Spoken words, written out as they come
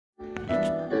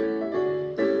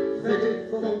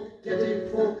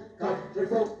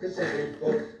city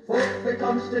folk. Folk for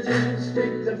Constantine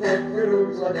Street and folk for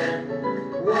Jerusalem.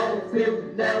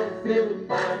 Wallfield, Nellfield,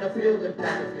 Manorfield and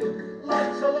Canterfield.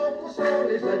 Lots of local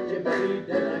stories that you may read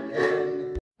in a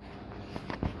can.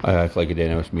 Hi, like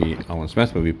again, it's me, Alan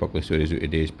Smith, with Buckley Stories of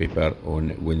today's paper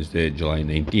on Wednesday, July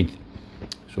 19th.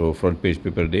 So, front page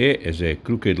paper today is a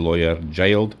crooked lawyer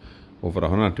jailed over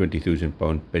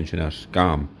 £120,000 pensioner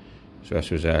scam. So,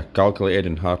 this was a calculated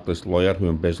and heartless lawyer who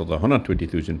embezzled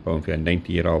 £120,000 for a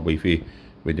 90-year-old wifey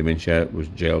with dementia, was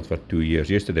jailed for 2 years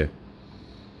yesterday.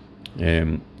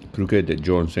 Crooked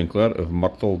John Sinclair of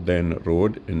Myrtle Den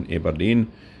Road in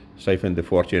Aberdeen siphoned the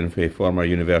fortune for former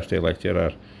university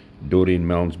lecturer Doreen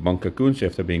Milne's bank accounts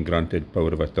after being granted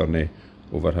power of attorney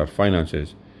over her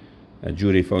finances. A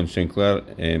jury found Sinclair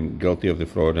guilty of the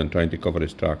fraud and trying to cover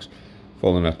his tracks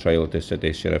following a trial at the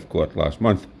City Sheriff Court last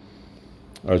month.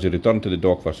 As he returned to the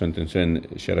dock for sentencing,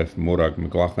 Sheriff Morag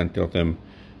McLaughlin told him,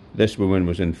 "This woman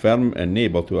was infirm and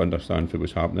unable to understand what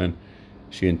was happening.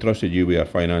 She entrusted you with her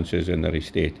finances and her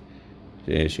estate.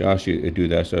 She asked you to do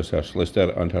this as her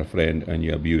solicitor and her friend, and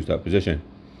you abused that position."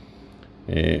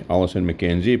 Alison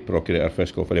Mackenzie, Procurator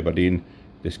Fiscal for Aberdeen,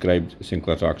 described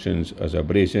Sinclair's actions as a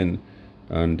brazen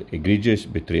and egregious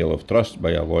betrayal of trust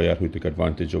by a lawyer who took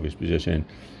advantage of his position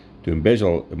to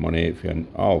embezzle money for an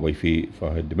old wifey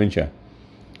for her dementia.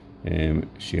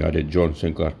 She added John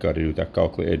Sinclair carried out a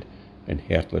calculated and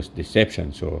heartless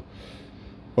deception. So,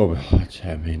 oh well, that's,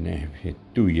 I mean,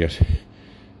 2 years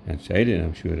inside it,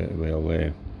 I'm sure it will,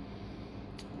 I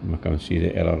can't see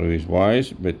the error is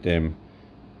wise, but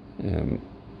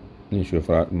not sure if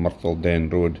that Myrtle Den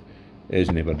Road is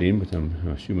in Aberdeen, but I'm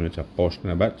assuming it's a portion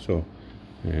a bit, so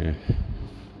let's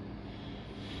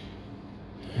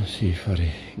see if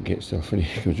I get stuff when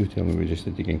he comes out here, maybe just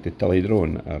taking to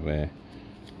Tillydrone or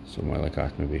somewhere like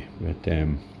that maybe, but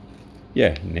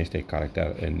yeah, nasty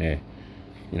character, and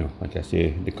you know, like I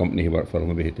say, the company he worked for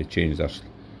maybe had to change their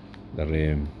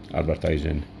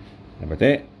advertising about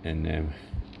that, and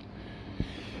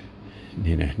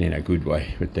in a good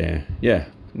way, but yeah,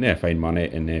 fine money,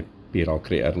 and PR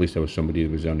creator, at least there was somebody who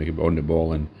was on the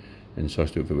ball and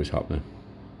sussed out what was happening.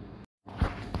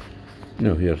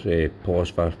 Now here's a pause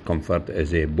for comfort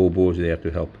as Bobo's there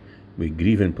to help with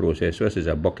grieving process. So this is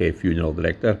a Bucky funeral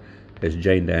director has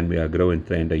joined in with a growing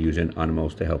trend of using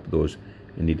animals to help those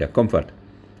in need of comfort.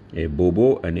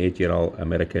 Bobo, an 8-year-old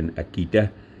American Akita,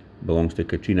 belongs to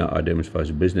Katrina Adams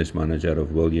as business manager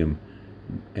of William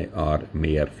R.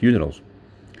 Mayer Funerals.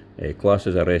 Class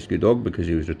as a rescue dog because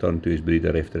he was returned to his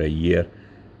breeder after a year.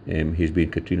 He's been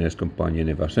Katrina's companion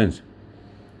ever since.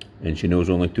 And she knows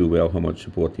only too well how much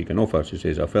support he can offer. She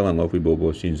says, "I fell in love with Bobo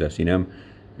as soon as I seen him,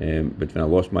 but when I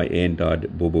lost my own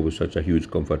dad, Bobo was such a huge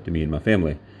comfort to me and my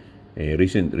family."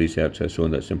 Recent research has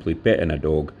shown that simply petting a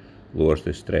dog lowers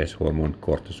the stress hormone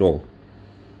cortisol.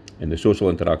 And the social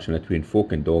interaction between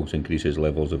folk and dogs increases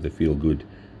levels of the feel-good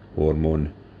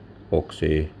hormone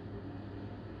oxytocin,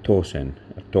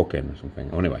 or token or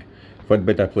something. Anyway, what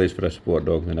better place for a support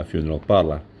dog than a funeral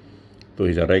parlour? Though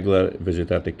he's a regular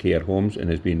visitor to care homes and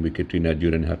has been with Katrina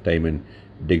during her time in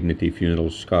Dignity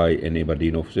Funerals Skye in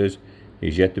Aberdeen offices,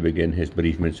 he's yet to begin his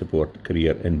bereavement support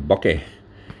career in Bucky.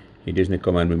 He doesn't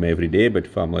come in with me every day, but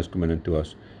families coming into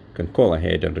us can call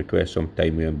ahead and request some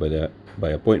time with him by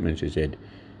appointment, she said.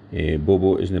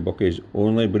 Bobo isn't Bucky's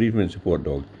only bereavement support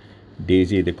dog.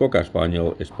 Daisy, the Cocker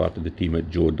Spaniel, is part of the team at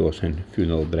Joe Dawson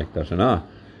Funeral Directors and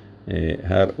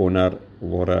her owner,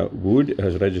 Laura Wood,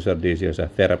 has registered Daisy as a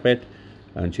therapist,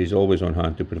 and she's always on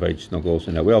hand to provide snuggles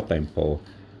and a well-timed paw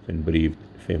when bereaved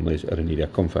families are in need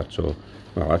of comfort. So,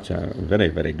 well, that's a very,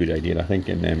 very good idea, I think,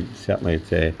 and certainly it's,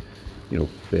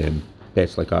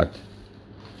 pets like that,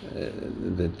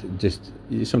 that just,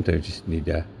 you sometimes just need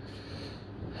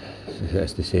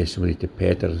as to say, somebody to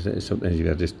pet, or sometimes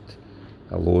you're just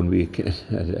alone with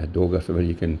a dog or whatever,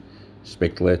 you can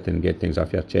speculate and get things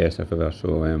off your chest or whatever.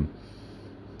 So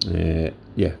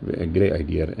yeah, a great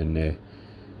idea, and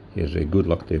here's a good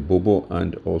luck to Bobo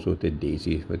and also to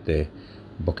Daisy, with the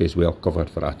Bucky's well covered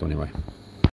for that anyway.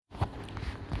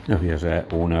 Now here's a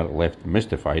owner left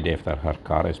mystified after her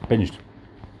car is pinched.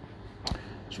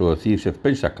 So thieves have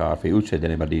pinched a car for outside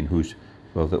an Aberdeen house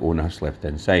while the owner slept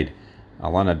inside.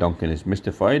 Alana Duncan is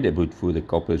mystified about who the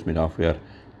culprits made off her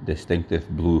distinctive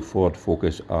blue Ford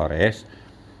Focus RS.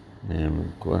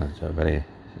 It's a very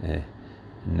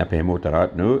nippy motor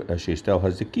art now, as she still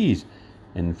has the keys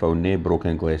and found no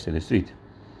broken glass in the street.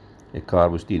 The car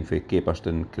was taken for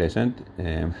Caperston Crescent.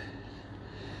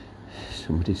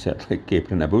 Somebody certainly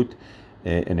capering about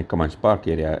in the Commons Park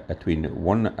area between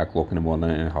 1 o'clock in the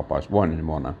morning and 1:30 in the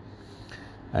morning.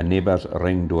 A neighbour's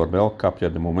Ring doorbell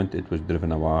captured the moment it was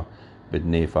driven away but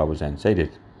no if I was inside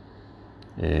it.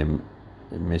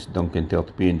 Miss Duncan told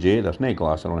the P&J, there's no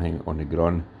glass or anything on the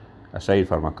ground aside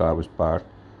where my car was parked.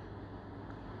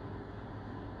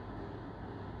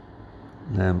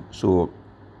 So,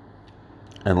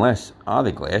 unless all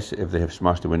the glass, if they have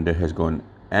smashed the window, has gone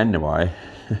in the way,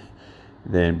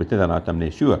 then, but other than that, I'm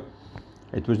not sure.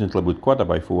 It wasn't until about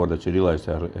 4:15 that she realised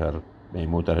her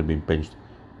motor had been pinched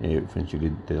when she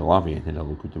did the levy and had a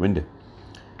look out the window.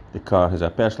 The car has a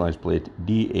personalised plate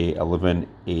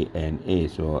DA11ANA,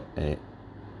 so,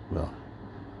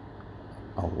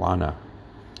 Alana.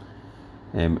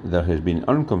 There has been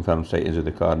unconfirmed sightings of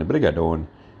the car in the Brigadon,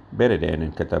 Berryden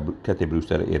and Kitty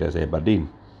Brewster areas of Aberdeen.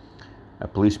 A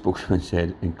police spokesman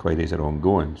said inquiries are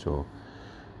ongoing, so,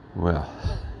 well,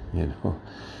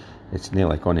 it's not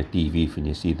like on the TV when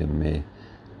you see them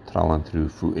trawling through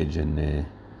footage and,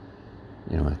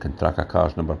 can track a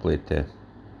car's number plate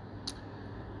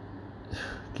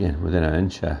again within an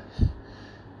inch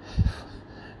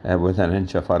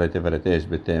of whatever it is,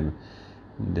 but it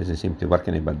doesn't seem to work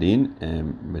in Aberdeen.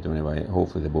 But anyway,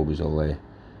 hopefully the bobbies will,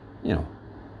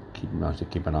 keep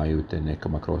an eye out and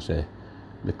come across the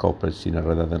culprit sooner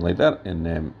rather than later,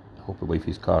 and hope the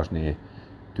wifey's car's not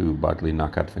too badly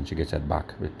knackered when she gets it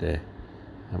back. But I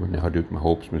wouldn't have out my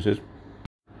hopes, missus.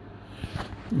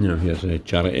 Here's a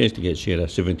charities to get share of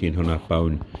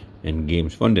 £1,700 in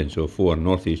games funding. So 4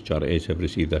 North East charities have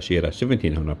received a share of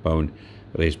 £1,700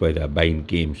 raised by the Aberdeen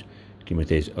Games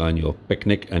Committee's annual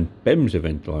picnic and PIMS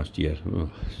event last year. Oh,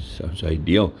 sounds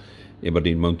ideal.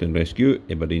 Aberdeen Mountain Rescue,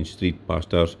 Aberdeen Street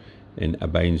Pastors and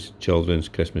Aberdeen's Children's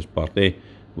Christmas Party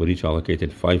were each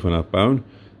allocated £500,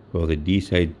 while the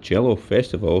D-Side Cello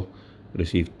Festival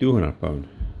received £200.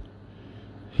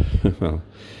 Well,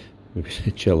 maybe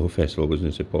the Cello Festival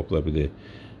wasn't so popular with the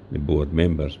board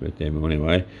members, but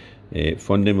anyway,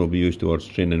 funding will be used towards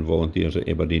training volunteers at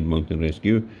Aberdeen Mountain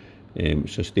Rescue,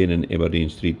 sustaining Aberdeen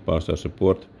Street Pastor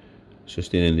support,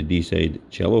 sustaining the D-Side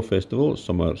Cello Festival,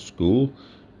 summer school,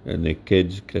 and the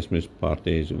kids' Christmas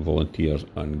parties, volunteers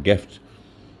and gifts.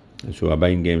 And so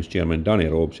Aberdeen Games Chairman Danny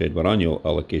Robb said our annual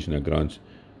allocation of grants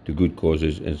to good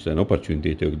causes is an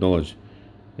opportunity to acknowledge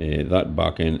that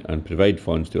backing and provide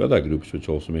funds to other groups which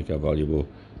also make a valuable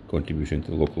contribution to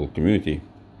the local community.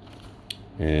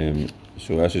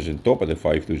 So this is on top of the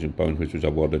 £5,000 which was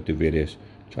awarded to various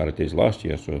charities last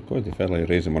year, so quite a fairly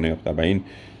raising money up to Aberdeen.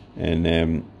 And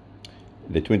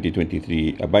the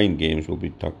 2023 Aberdeen Games will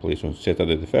take place on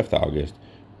Saturday the 5th of August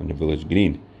on the Village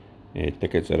Green.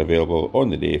 Tickets are available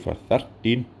on the day for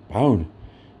 £13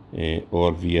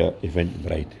 or via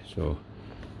Eventbrite. So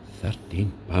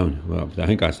 £13. Well, I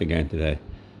think that's again to the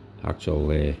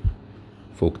actual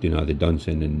folk doing all the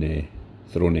dancing and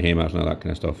throwing the hammers and all that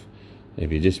kind of stuff.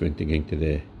 If you just went to go to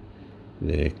the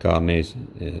carnies,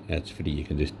 it's free. You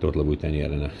can just toddle about in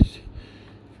here, and I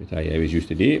was used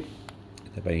to do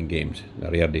the buying games.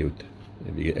 The rare day out.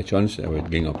 If you get a chance, I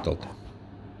would gang up tilt.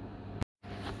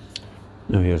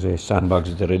 Now here's a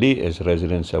sandbags ready as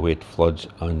residents await floods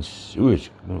and sewage.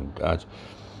 Oh God.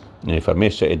 For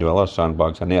most city dwellers,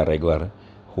 sandbags are not a regular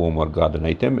home or garden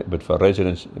item, but for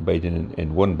residents abiding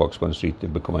in one Buxton Street, they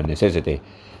become a necessity.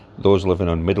 Those living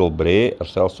on Middle Bray are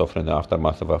still suffering the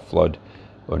aftermath of a flood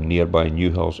on nearby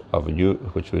Newhills Avenue,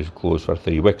 which was closed for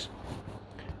 3 weeks.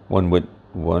 One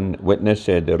witness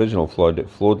said the original flood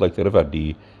flowed like the River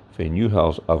Dee from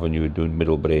Newhills Avenue down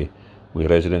Middle Bray, with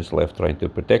residents left trying to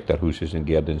protect their houses and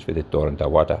gardens from the torrent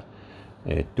of water.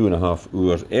 2.5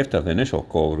 hours after the initial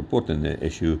call reporting the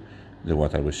issue, the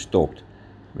water was stopped.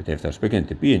 But after speaking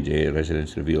to P&J,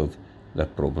 residents revealed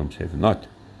that problems have not.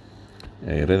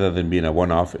 Rather than being a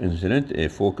one-off incident,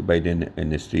 folk abiding in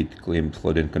the street claimed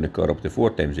flooding can occur up to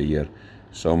 4 times a year.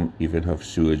 Some even have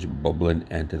sewage bubbling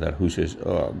into their houses.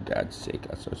 Oh, God's sake,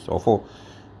 that's awful.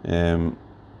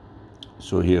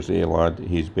 So here's a lad,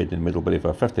 he's been in Middlebury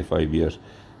for 55 years.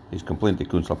 He's complained to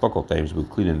council a couple of times about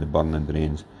cleaning the burning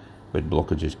drains, but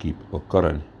blockages keep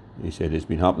occurring. He said it's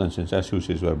been happening since his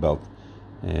houses were built.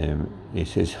 He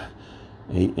says,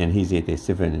 and he's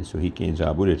 87, so he canes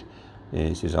about it.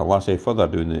 He says a lassie further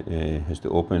down has to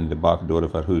open the back door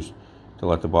of her house to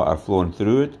let the water flowing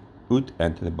through it out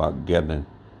into the back garden.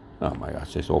 Oh my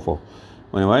gosh, it's awful.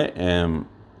 Anyway,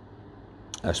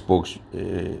 a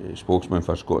spokesman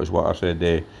for Scottish Water said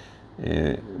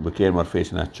Buchanan were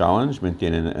facing a challenge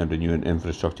maintaining and renewing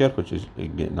infrastructure, which is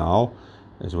getting all,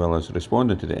 as well as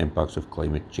responding to the impacts of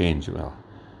climate change. Well,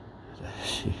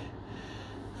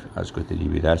 that's got to do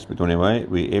with this. But anyway,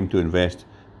 we aim to invest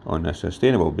on a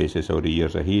sustainable basis over the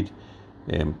years ahead,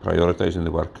 prioritising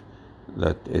the work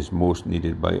that is most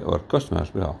needed by our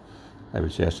customers. Well, I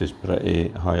would say this is pretty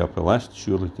high up the list,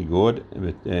 surely to God,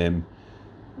 but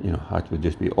that would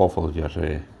just be awful.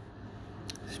 Especially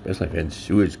if it's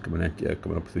sewage coming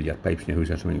up through your pipes in your house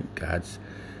or something. God,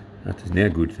 that is not a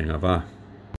good thing of that.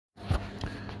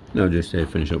 Now just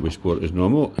finish up with sport as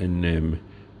normal. And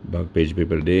back page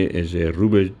paper today is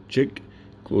Rubic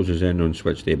closes in on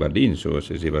switch to Aberdeen. So it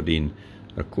says Aberdeen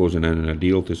are closing in on a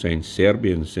deal to sign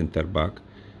Serbian centre back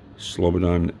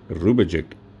Slobodan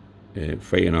Rubic,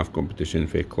 fighting off competition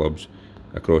for clubs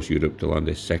across Europe to land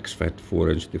a 6-foot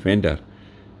 4-inch defender.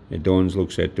 Dons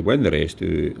look set to win the race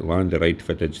to land the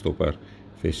right-footed stopper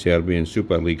for Serbian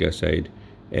Superliga side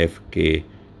FK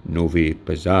Novi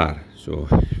Pazar. So,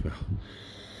 well,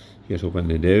 here's hoping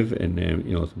they do, and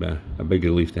it'll be a big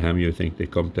relief to him. You think they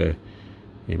come to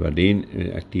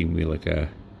Aberdeen, a team with like a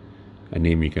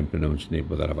name you can pronounce,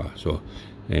 So,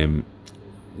 they're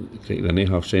not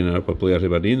half signing up a player to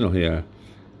Aberdeen. They'll have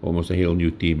almost a whole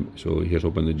new team. So here's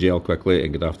hoping they gel quickly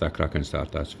and get off that cracking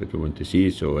start. That's what we want to see.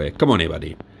 So come on,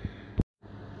 Aberdeen.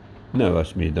 Now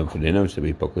that's me done for the announcement. The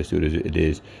wee buckle stories of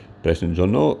today's Preston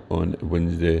Journal on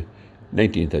Wednesday,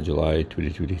 19th of July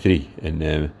 2023.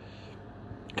 And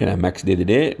kind of mixed day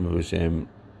today. It was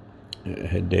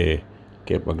had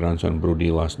kept my grandson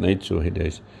Brody last night, so he had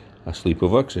a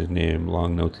sleepover because his name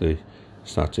long now till he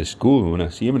starts his school. And when I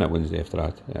see him on that Wednesday after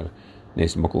that,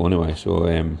 nice muckle anyway. So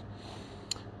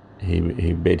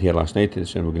he bed here last night, and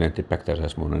we're going into pictures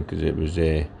this morning because it was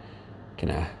kind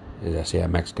of, as I say, a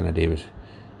mixed kind of day. It was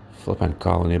flipping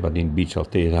cold in Aberdeen Beach, I'll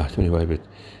tell you that anyway. But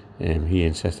he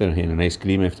insisted on having an ice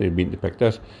cream after he'd been to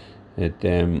pictures.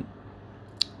 And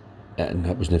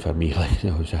that wasn't for me. Like,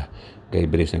 it was a guy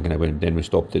bracing kind of went. Then we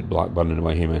stopped at Blackburn on the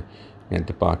way home and went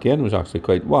to park here. It was actually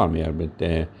quite warm here, but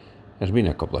there's been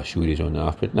a couple of showeries on and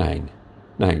off, but nothing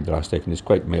drastic, and it's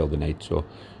quite mild tonight. So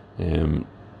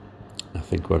I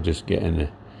think we're just getting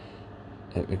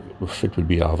it would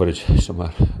be average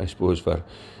summer, I suppose, for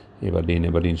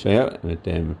Aberdeenshire, but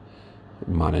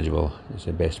manageable is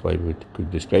the best way we could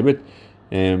describe it.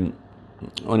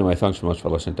 Anyway, thanks so much for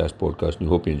listening to this podcast, and we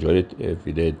hope you enjoyed it. If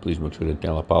you did, please make sure to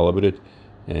tell a pal about it.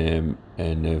 And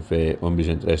if anybody's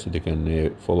interested, they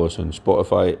can follow us on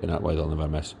Spotify, and that way they'll never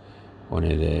miss one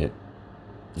of the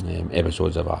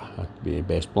episodes of that. That'd be the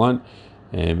best plan.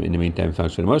 In the meantime,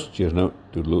 thanks very much. Cheers now.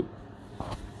 Toodaloo.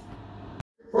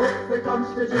 Fuck the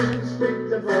Constitution, stick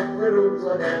the fuck the rules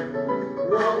of them.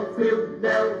 Wallfield,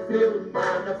 Nellfield,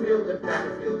 Manorfield and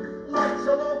Pannerfield. Lots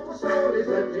of local stories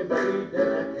that you may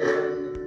never can.